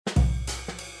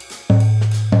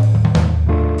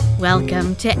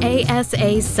Welcome to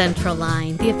ASA Central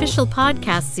Line, the official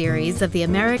podcast series of the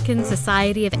American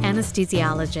Society of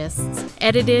Anesthesiologists,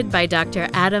 edited by Dr.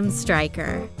 Adam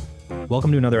Stryker.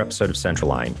 Welcome to another episode of Central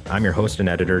Line. I'm your host and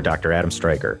editor, Dr. Adam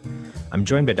Stryker. I'm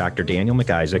joined by Dr. Daniel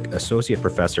McIsaac, Associate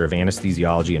Professor of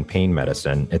Anesthesiology and Pain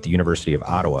Medicine at the University of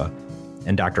Ottawa,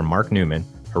 and Dr. Mark Newman,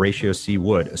 Horatio C.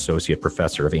 Wood, Associate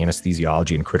Professor of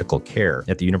Anesthesiology and Critical Care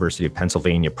at the University of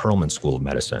Pennsylvania Perelman School of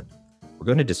Medicine. We're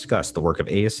going to discuss the work of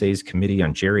ASA's Committee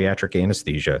on Geriatric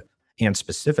Anesthesia and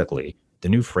specifically the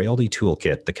new frailty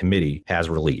toolkit the committee has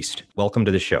released. Welcome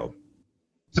to the show.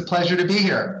 It's a pleasure to be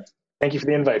here. Thank you for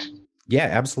the invite. Yeah,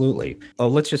 absolutely.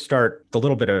 Let's just start a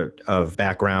little bit of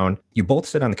background. You both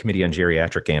sit on the Committee on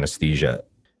Geriatric Anesthesia.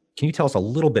 Can you tell us a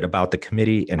little bit about the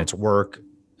committee and its work?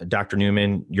 Dr.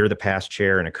 Newman, you're the past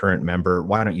chair and a current member.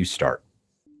 Why don't you start?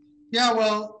 Yeah,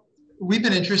 well, we've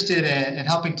been interested in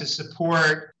helping to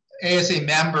support ASA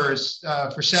members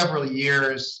for several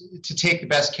years to take the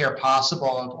best care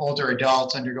possible of older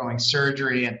adults undergoing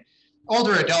surgery. And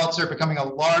older adults are becoming a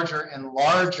larger and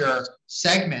larger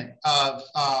segment of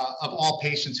all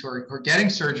patients who are getting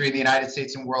surgery in the United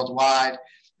States and worldwide.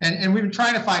 And we've been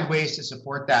trying to find ways to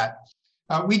support that.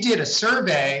 We did a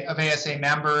survey of ASA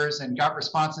members and got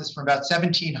responses from about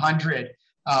 1,700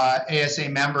 ASA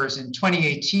members in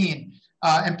 2018.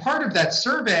 And part of that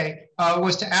survey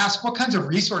was to ask what kinds of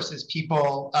resources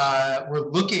people were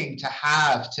looking to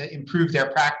have to improve their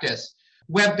practice.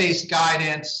 Web-based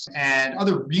guidance and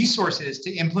other resources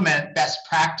to implement best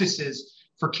practices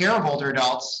for care of older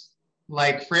adults,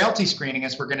 like frailty screening,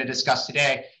 as we're going to discuss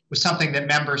today, was something that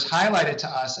members highlighted to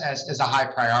us as a high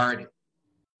priority.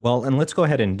 Well, and let's go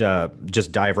ahead and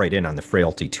just dive right in on the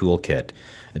frailty toolkit.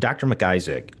 Dr.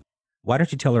 McIsaac, why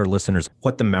don't you tell our listeners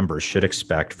what the members should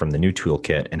expect from the new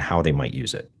toolkit and how they might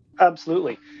use it?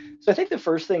 Absolutely. So I think the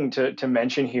first thing to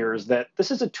mention here is that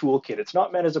this is a toolkit. It's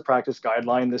not meant as a practice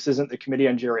guideline. This isn't the Committee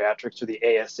on Geriatrics or the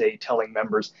ASA telling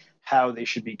members how they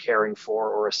should be caring for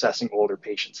or assessing older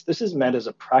patients. This is meant as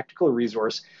a practical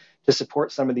resource to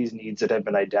support some of these needs that have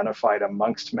been identified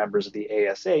amongst members of the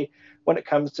ASA when it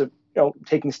comes to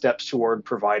taking steps toward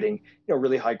providing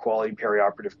really high quality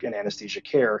perioperative and anesthesia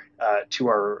care to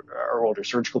our older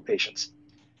surgical patients.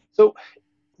 So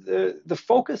the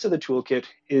focus of the toolkit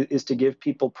is to give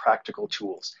people practical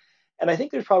tools. And I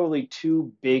think there's probably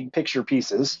two big picture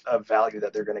pieces of value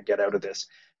that they're going to get out of this.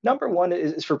 Number one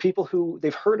is for people who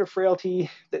they've heard of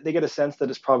frailty, they get a sense that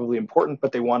it's probably important,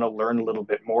 but they want to learn a little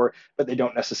bit more, but they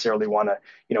don't necessarily want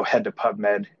to, head to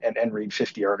PubMed and read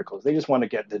 50 articles. They just want to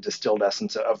get the distilled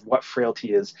essence of what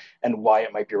frailty is and why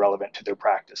it might be relevant to their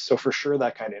practice. So for sure,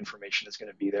 that kind of information is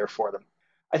going to be there for them.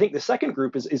 I think the second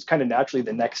group is kind of naturally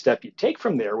the next step you take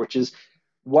from there, which is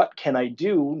what can I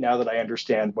do now that I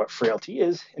understand what frailty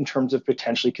is in terms of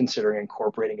potentially considering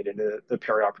incorporating it into the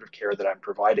perioperative care that I'm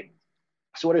providing.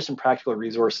 So what are some practical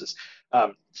resources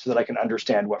so that I can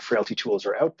understand what frailty tools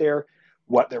are out there,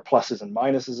 what their pluses and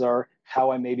minuses are,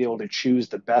 how I may be able to choose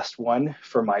the best one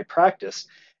for my practice,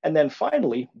 and then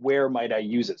finally, where might I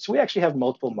use it? So we actually have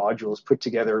multiple modules put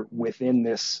together within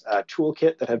this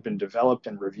toolkit that have been developed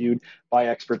and reviewed by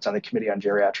experts on the Committee on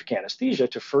Geriatric Anesthesia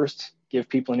to first give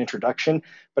people an introduction,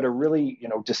 but a really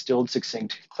distilled,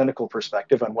 succinct clinical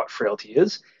perspective on what frailty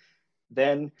is.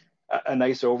 Then a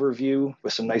nice overview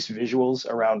with some nice visuals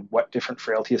around what different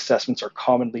frailty assessments are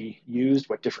commonly used,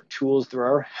 what different tools there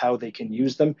are, how they can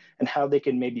use them, and how they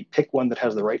can maybe pick one that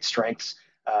has the right strengths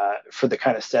for the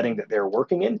kind of setting that they're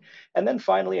working in. And then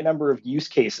finally, a number of use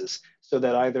cases so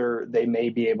that either they may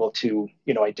be able to,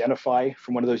 identify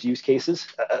from one of those use cases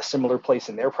a similar place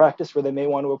in their practice where they may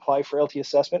want to apply frailty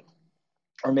assessment,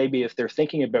 or maybe if they're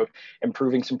thinking about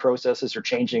improving some processes or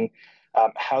changing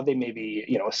how they may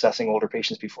be, assessing older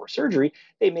patients before surgery,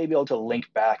 they may be able to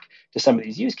link back to some of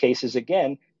these use cases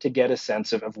again to get a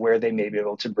sense of where they may be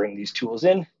able to bring these tools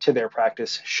in to their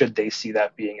practice should they see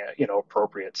that being,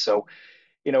 appropriate. So,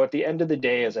 at the end of the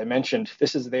day, as I mentioned,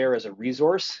 this is there as a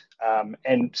resource,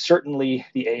 and certainly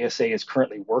the ASA is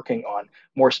currently working on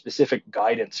more specific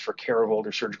guidance for care of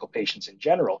older surgical patients in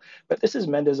general. But this is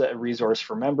meant as a resource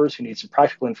for members who need some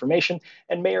practical information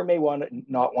and may or may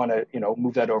not want to,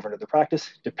 move that over into the practice,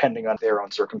 depending on their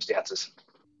own circumstances.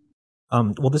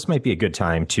 Well, this might be a good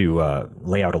time to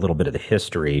lay out a little bit of the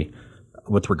history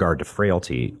with regard to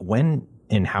frailty. When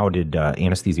and how did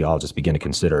anesthesiologists begin to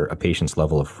consider a patient's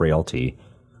level of frailty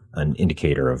an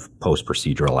indicator of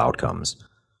post-procedural outcomes?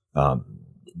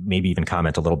 Maybe even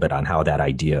comment a little bit on how that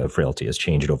idea of frailty has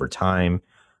changed over time,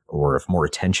 or if more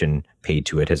attention paid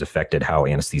to it has affected how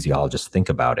anesthesiologists think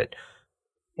about it.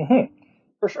 Mm-hmm.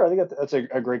 For sure. I think that's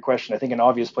a great question. I think an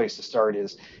obvious place to start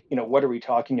is, what are we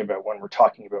talking about when we're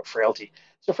talking about frailty?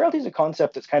 So frailty is a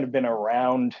concept that's kind of been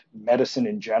around medicine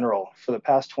in general for the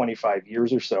past 25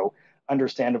 years or so,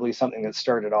 understandably something that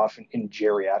started off in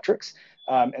geriatrics,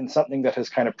 and something that has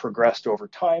kind of progressed over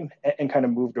time and kind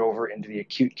of moved over into the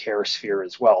acute care sphere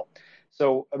as well.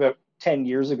 So about 10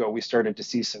 years ago, we started to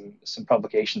see some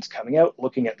publications coming out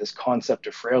looking at this concept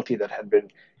of frailty that had been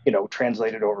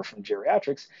translated over from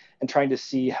geriatrics, and trying to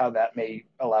see how that may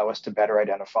allow us to better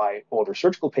identify older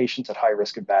surgical patients at high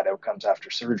risk of bad outcomes after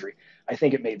surgery. I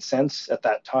think it made sense at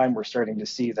that time. We're starting to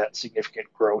see that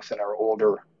significant growth in our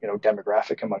older,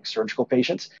 demographic among surgical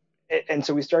patients. And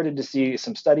so we started to see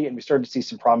some study, and we started to see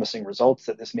some promising results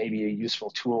that this may be a useful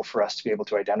tool for us to be able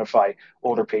to identify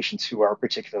older patients who are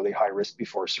particularly high risk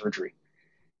before surgery.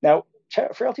 Now,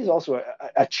 frailty is also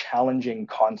a challenging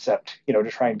concept, to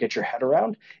try and get your head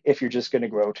around if you're just going to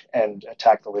go out and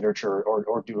attack the literature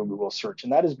or do a Google search.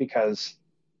 And that is because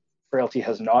frailty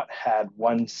has not had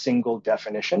one single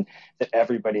definition that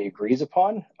everybody agrees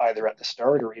upon, either at the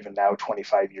start or even now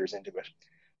 25 years into it.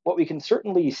 What we can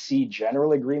certainly see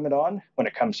general agreement on when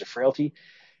it comes to frailty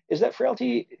is that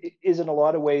frailty is in a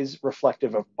lot of ways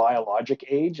reflective of biologic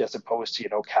age as opposed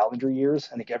to, calendar years.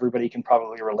 I think everybody can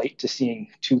probably relate to seeing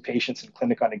two patients in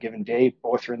clinic on a given day.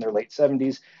 Both are in their late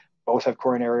 70s, both have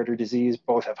coronary artery disease,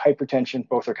 both have hypertension,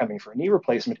 both are coming for a knee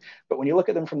replacement. But when you look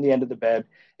at them from the end of the bed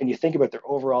and you think about their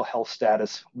overall health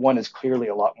status, one is clearly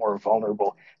a lot more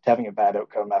vulnerable to having a bad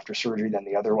outcome after surgery than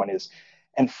the other one is.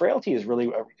 And frailty is really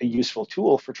a useful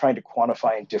tool for trying to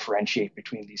quantify and differentiate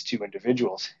between these two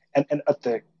individuals. And at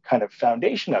the kind of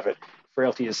foundation of it,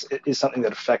 frailty is something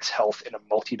that affects health in a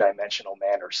multidimensional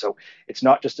manner. So it's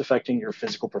not just affecting your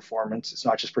physical performance, it's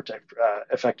not just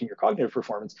affecting your cognitive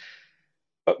performance,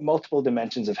 but multiple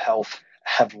dimensions of health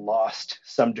have lost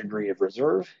some degree of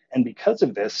reserve. And because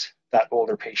of this, that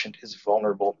older patient is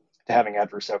vulnerable to having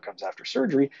adverse outcomes after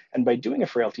surgery. And by doing a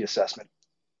frailty assessment,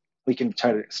 we can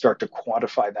try to start to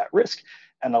quantify that risk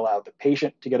and allow the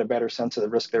patient to get a better sense of the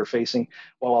risk they're facing,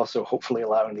 while also hopefully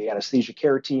allowing the anesthesia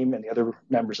care team and the other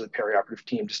members of the perioperative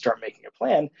team to start making a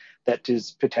plan that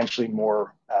is potentially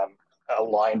more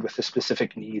aligned with the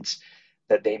specific needs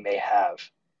that they may have.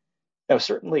 Now,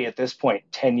 certainly at this point,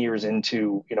 10 years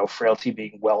into frailty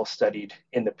being well studied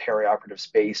in the perioperative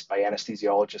space by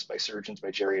anesthesiologists, by surgeons, by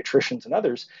geriatricians, and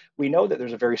others, we know that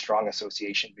there's a very strong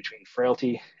association between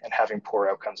frailty and having poor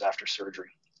outcomes after surgery.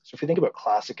 So if we think about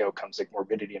classic outcomes like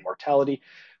morbidity and mortality,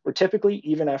 we're typically,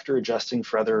 even after adjusting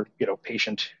for other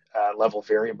patient level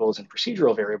variables and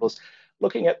procedural variables,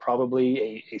 looking at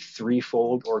probably a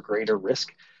threefold or greater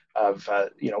risk of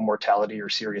mortality or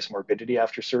serious morbidity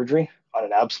after surgery. On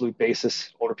an absolute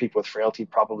basis, older people with frailty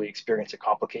probably experience a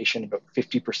complication about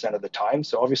 50% of the time,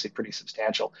 so obviously pretty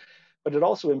substantial. But it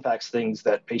also impacts things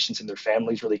that patients and their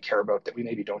families really care about that we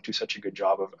maybe don't do such a good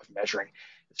job of measuring.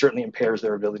 It certainly impairs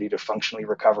their ability to functionally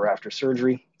recover after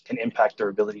surgery, can impact their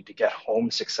ability to get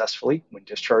home successfully when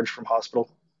discharged from hospital,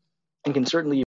 and can certainly